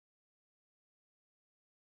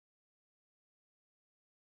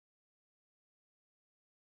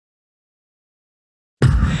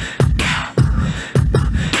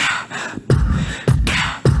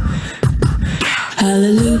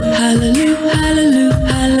Hallelujah, hallelujah, hallelujah,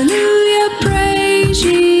 hallelujah, praise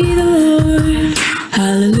ye the Lord.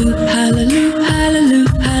 Hallelujah, hallelujah,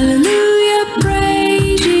 hallelujah, hallelujah,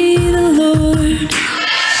 praise ye the Lord.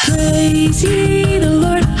 Praise ye the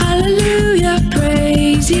Lord, hallelujah,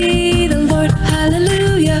 praise ye the Lord,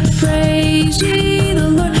 hallelujah, praise ye the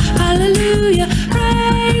Lord, hallelujah,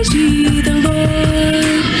 praise ye the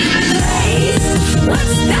Lord. Praise,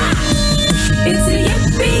 what's that? It's a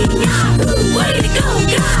yippee yahoo, way to go,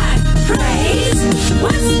 God! Praise,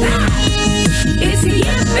 what's that? It's a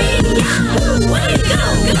yippee yahoo, way to go,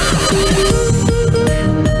 God!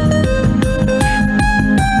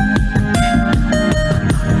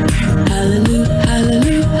 Hallelujah,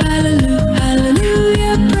 hallelujah, hallelujah,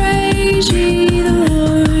 hallelujah, praise ye the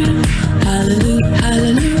Lord. Hallelujah,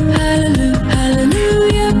 hallelujah, hallelujah,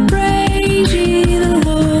 hallelujah, praise ye the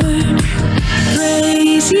Lord.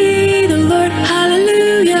 Praise ye the Lord,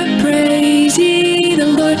 hallelujah, praise ye the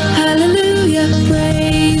Lord, hallelujah,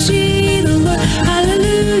 praise ye the Lord,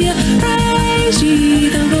 hallelujah, praise ye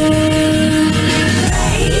the Lord.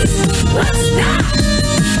 Praise, what's that?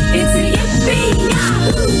 It's a yippee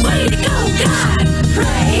yahoo, way to go, God!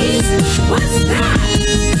 Praise, what's that?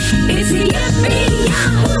 It's a yippee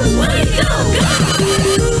yahoo, way to go, God!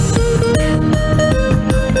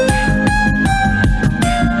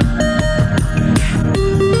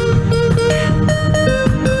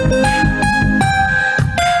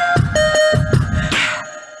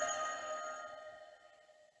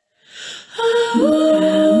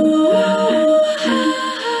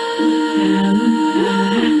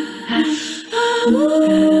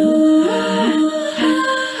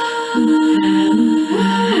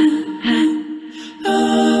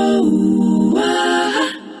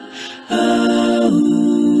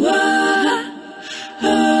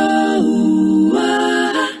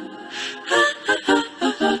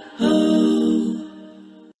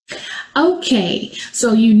 Okay,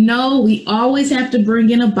 so you know we always have to bring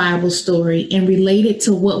in a Bible story and relate it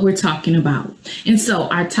to what we're talking about. And so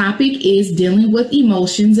our topic is dealing with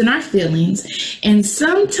emotions and our feelings. And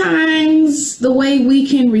sometimes the way we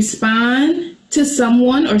can respond to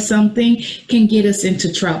someone or something can get us into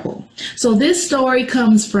trouble. So this story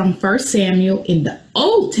comes from 1 Samuel in the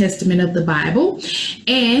Old Testament of the Bible,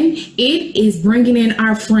 and it is bringing in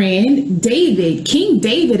our friend David, King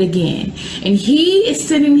David again. And he is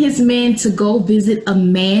sending his men to go visit a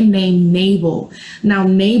man named Nabal. Now,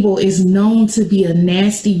 Nabal is known to be a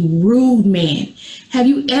nasty, rude man. Have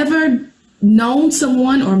you ever known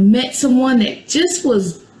someone or met someone that just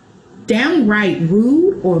was downright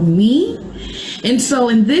rude or mean? And so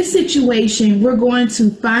in this situation, we're going to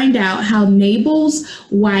find out how Nabal's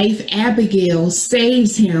wife, Abigail,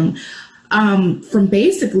 saves him from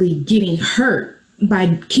basically getting hurt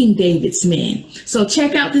by King David's men. So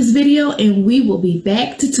check out this video and we will be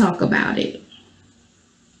back to talk about it.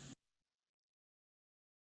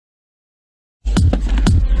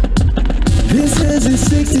 This is in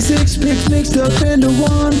 66 picks mixed up into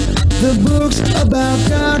one. The books about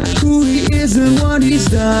God, who he is and what he's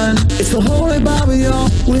done. It's the Holy Bible, y'all,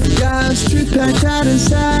 with God's truth packed out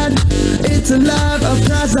inside. It's alive, a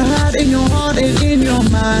prize to hide in your heart and in your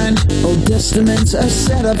mind. Old Testaments are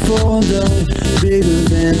set up for the big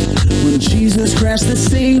event when Jesus crashed the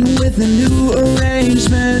scene with a new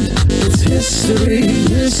arrangement. It's history,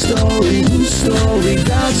 his story, whose story,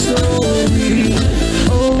 God's story.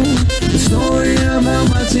 Oh, the story of how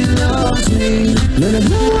much he loves me. Let him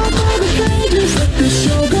know I'm on the pages, let this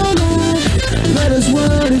show go live. Let his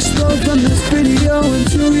word explode from this video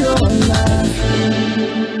into your life.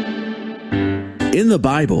 In the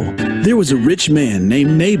Bible, there was a rich man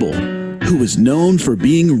named Nabal who was known for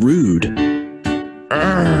being rude.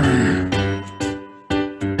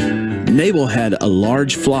 Nabal had a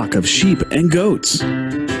large flock of sheep and goats,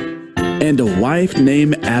 and a wife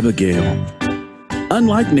named Abigail.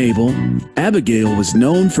 Unlike Nabal, Abigail was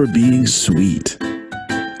known for being sweet.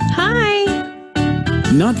 Hi.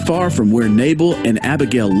 Not far from where Nabal and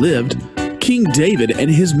Abigail lived, King David and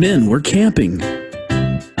his men were camping.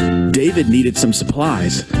 David needed some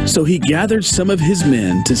supplies, so he gathered some of his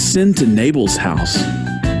men to send to Nabal's house.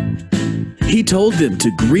 He told them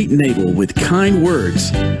to greet Nabal with kind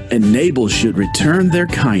words, and Nabal should return their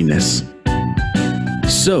kindness.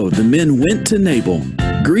 So the men went to Nabal,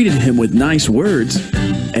 greeted him with nice words,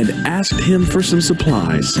 and asked him for some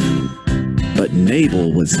supplies. But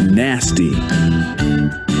Nabal was nasty.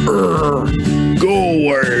 Go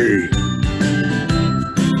away!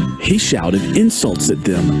 He shouted insults at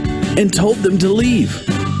them and told them to leave.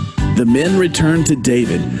 The men returned to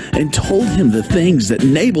David and told him the things that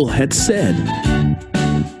Nabal had said.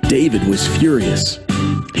 David was furious.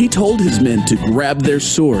 He told his men to grab their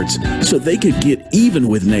swords so they could get even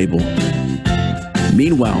with Nabal.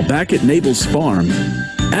 Meanwhile, back at Nabal's farm,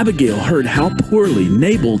 Abigail heard how poorly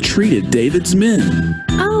Nabal treated David's men.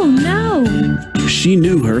 Oh no! She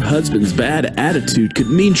knew her husband's bad attitude could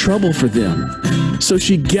mean trouble for them, so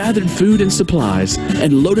she gathered food and supplies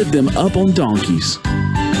and loaded them up on donkeys.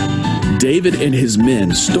 David and his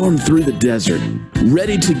men stormed through the desert,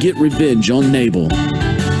 ready to get revenge on Nabal.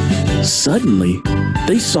 Suddenly,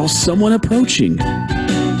 they saw someone approaching.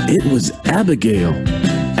 It was Abigail.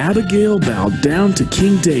 Abigail bowed down to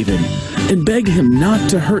King David and begged him not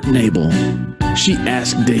to hurt Nabal. She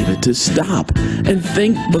asked David to stop and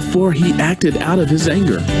think before he acted out of his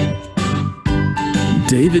anger.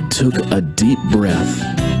 David took a deep breath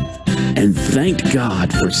and thanked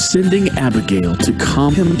God for sending Abigail to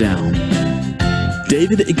calm him down.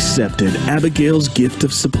 David accepted Abigail's gift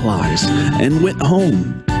of supplies and went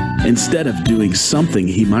home, instead of doing something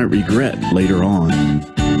he might regret later on.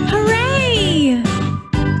 Hooray!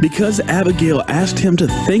 Because Abigail asked him to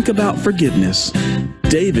think about forgiveness,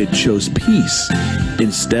 David chose peace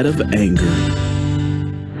instead of anger.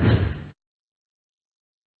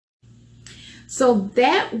 So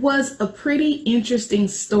that was a pretty interesting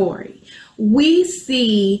story. We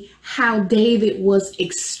see how David was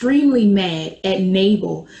extremely mad at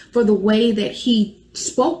Nabal for the way that he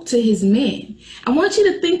spoke to his men. I want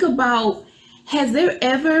you to think about, has there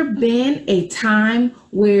ever been a time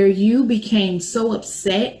where you became so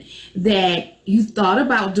upset that you thought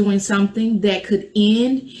about doing something that could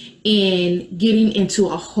end in getting into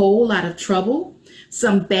a whole lot of trouble?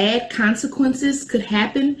 Some bad consequences could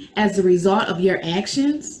happen as a result of your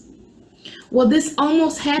actions. Well, this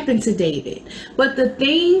almost happened to David, but the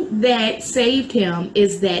thing that saved him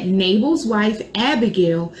is that Nabal's wife,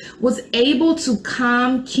 Abigail, was able to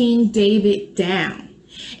calm King David down.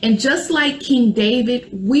 And just like King David,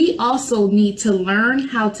 we also need to learn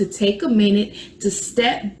how to take a minute to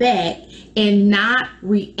step back and not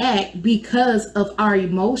react because of our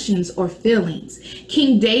emotions or feelings.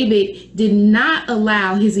 King David did not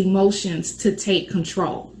allow his emotions to take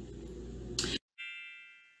control.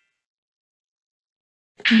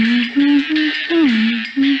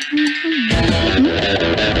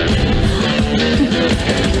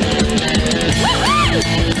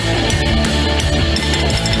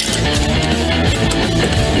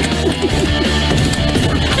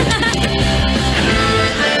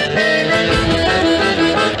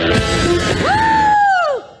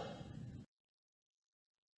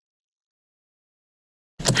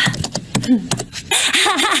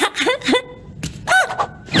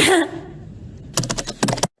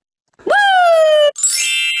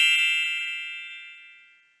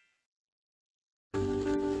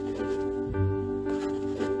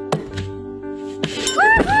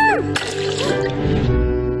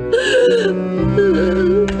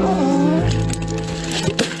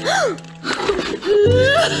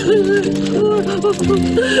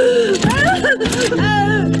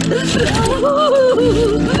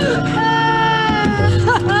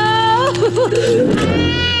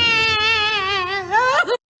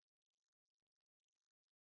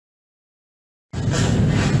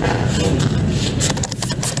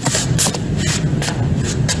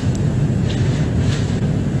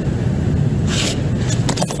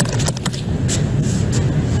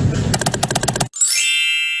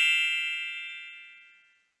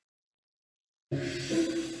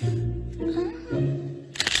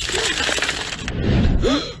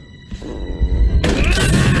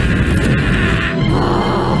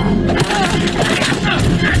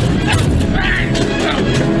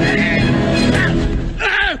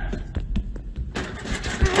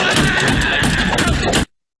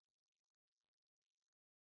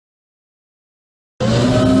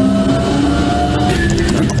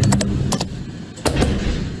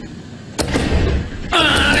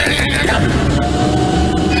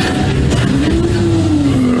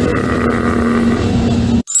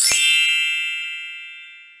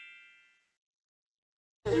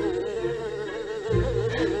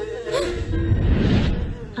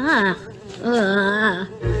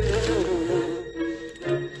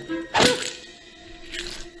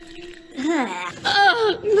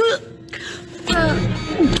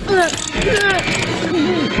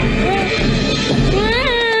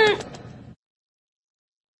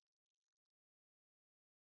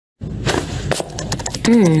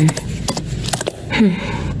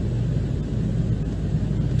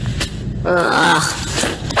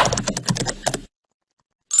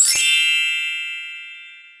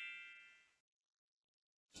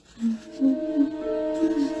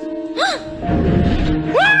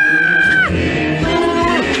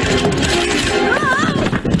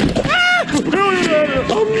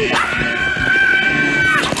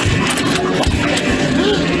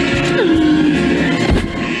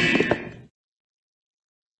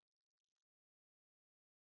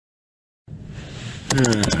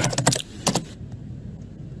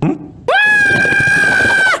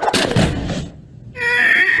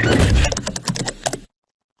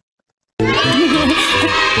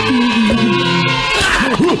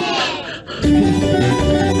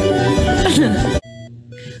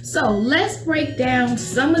 So let's break down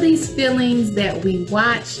some of these feelings that we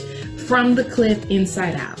watched from the clip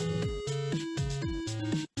Inside Out.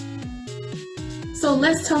 So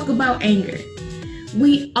let's talk about anger.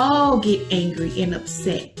 We all get angry and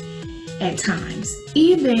upset at times,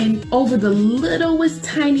 even over the littlest,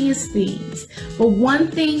 tiniest things. But one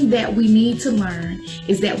thing that we need to learn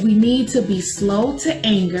is that we need to be slow to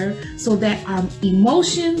anger so that our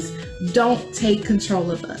emotions don't take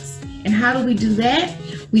control of us. And how do we do that?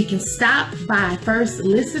 We can stop by first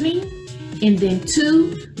listening and then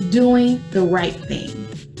 2, doing the right thing.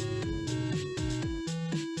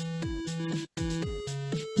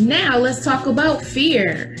 Now let's talk about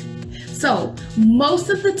fear. So most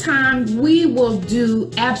of the time we will do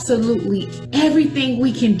absolutely everything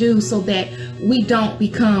we can do so that we don't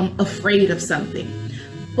become afraid of something.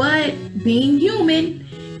 But being human,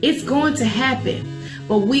 it's going to happen.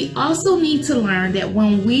 But we also need to learn that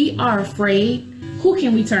when we are afraid, who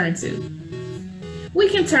can we turn to? We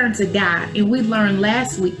can turn to God, and we learned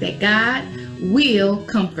last week that God will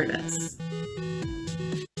comfort us.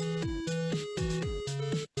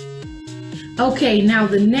 Okay, now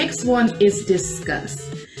the next one is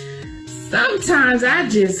disgust. Sometimes I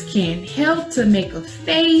just can't help to make a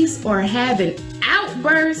face or have an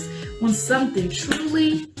outburst when something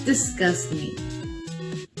truly disgusts me.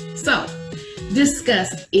 So,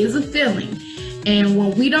 disgust is a feeling, and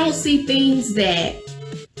when we don't see things that,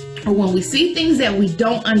 or when we see things that we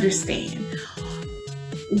don't understand,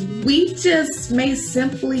 we just may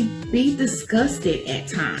simply be disgusted at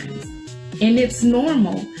times, and it's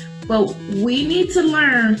normal. But we need to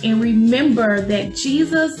learn and remember that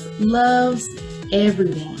Jesus loves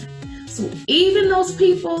everyone. So even those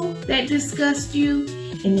people that disgust you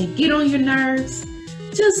and they get on your nerves,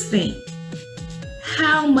 just think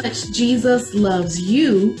how much Jesus loves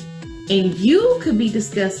you, and you could be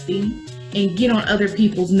disgusting and get on other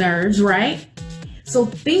people's nerves, right? So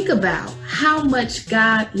think about how much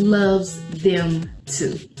God loves them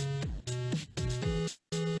too.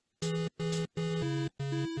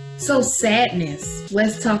 So sadness,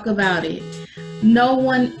 let's talk about it. No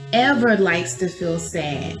one ever likes to feel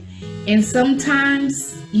sad. And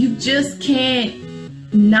sometimes you just can't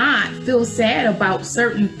not feel sad about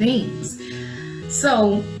certain things.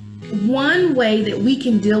 So one way that we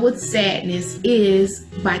can deal with sadness is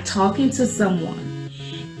by talking to someone.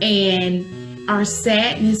 And our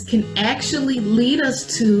sadness can actually lead us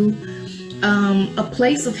to a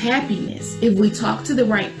place of happiness if we talk to the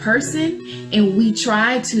right person and we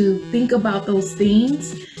try to think about those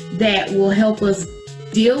things that will help us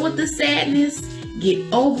deal with the sadness, get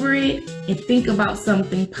over it, and think about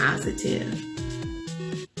something positive.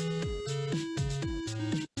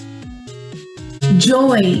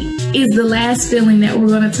 Joy is the last feeling that we're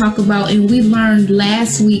going to talk about, and we learned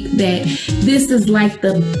last week that this is like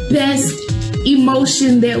the best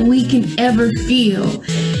emotion that we can ever feel.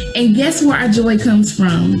 And guess where our joy comes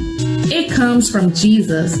from? It comes from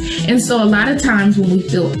Jesus. And so a lot of times when we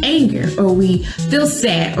feel anger or we feel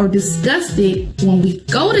sad or disgusted, when we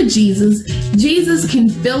go to Jesus, Jesus can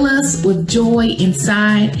fill us with joy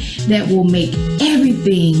inside that will make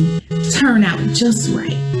everything turn out just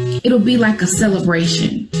right. It'll be like a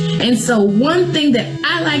celebration. And so one thing that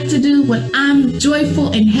I like to do when I'm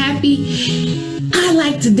joyful and happy, I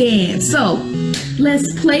like to dance. So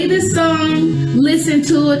let's play this song, listen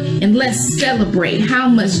to it, and let's celebrate how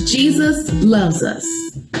much Jesus loves us.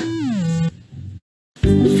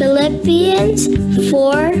 Philippians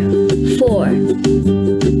 4:4.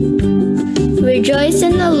 Rejoice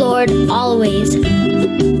in the Lord always.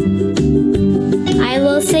 I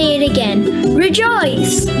will say it again.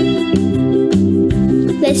 Rejoice!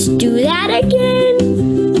 Let's do that again.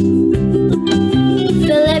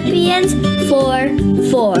 Philippians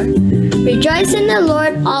 4:4. Rejoice in the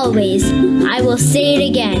Lord always. I will say it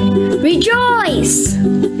again. Rejoice!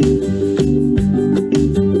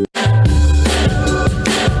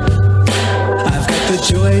 I've got the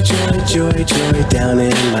joy, joy, joy, joy down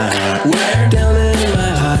in my heart. Where? Down in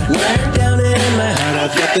my heart. Where? Down in my heart.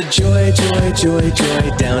 I've got the joy, joy, joy,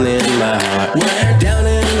 joy down in my heart. Where? Down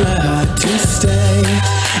in my heart to stay.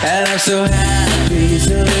 And I'm so happy,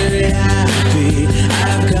 so very happy.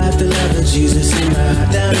 I've got the love of Jesus in my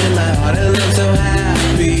heart, down in my heart. And I'm so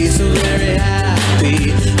happy, so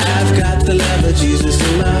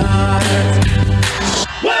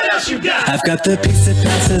I've got the peace that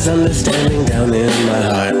passes understanding down in my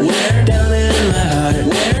heart. Where down in my heart?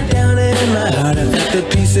 Where down in my heart? I've got the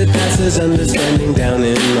peace that passes understanding down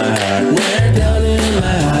in my heart. Where down in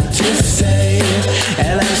my heart to say,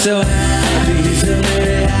 and I'm so happy, so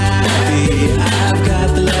very happy. I've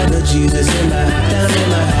got the love of Jesus in my heart, down in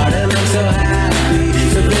my heart, and I'm so happy,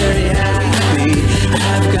 so very happy.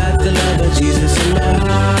 I've got the love of Jesus in my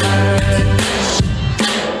heart.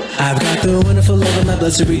 I've got the wonderful love of my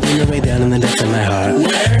blood reading away down in the depths of my heart.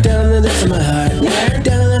 Where down in the depths of my heart? Where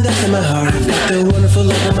down in the depths of my heart? I've got the wonderful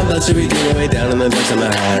love of my blood reading away down in the depths of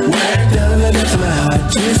my heart. Where down in the depths of my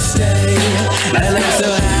heart to stay, and I'm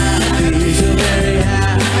so happy.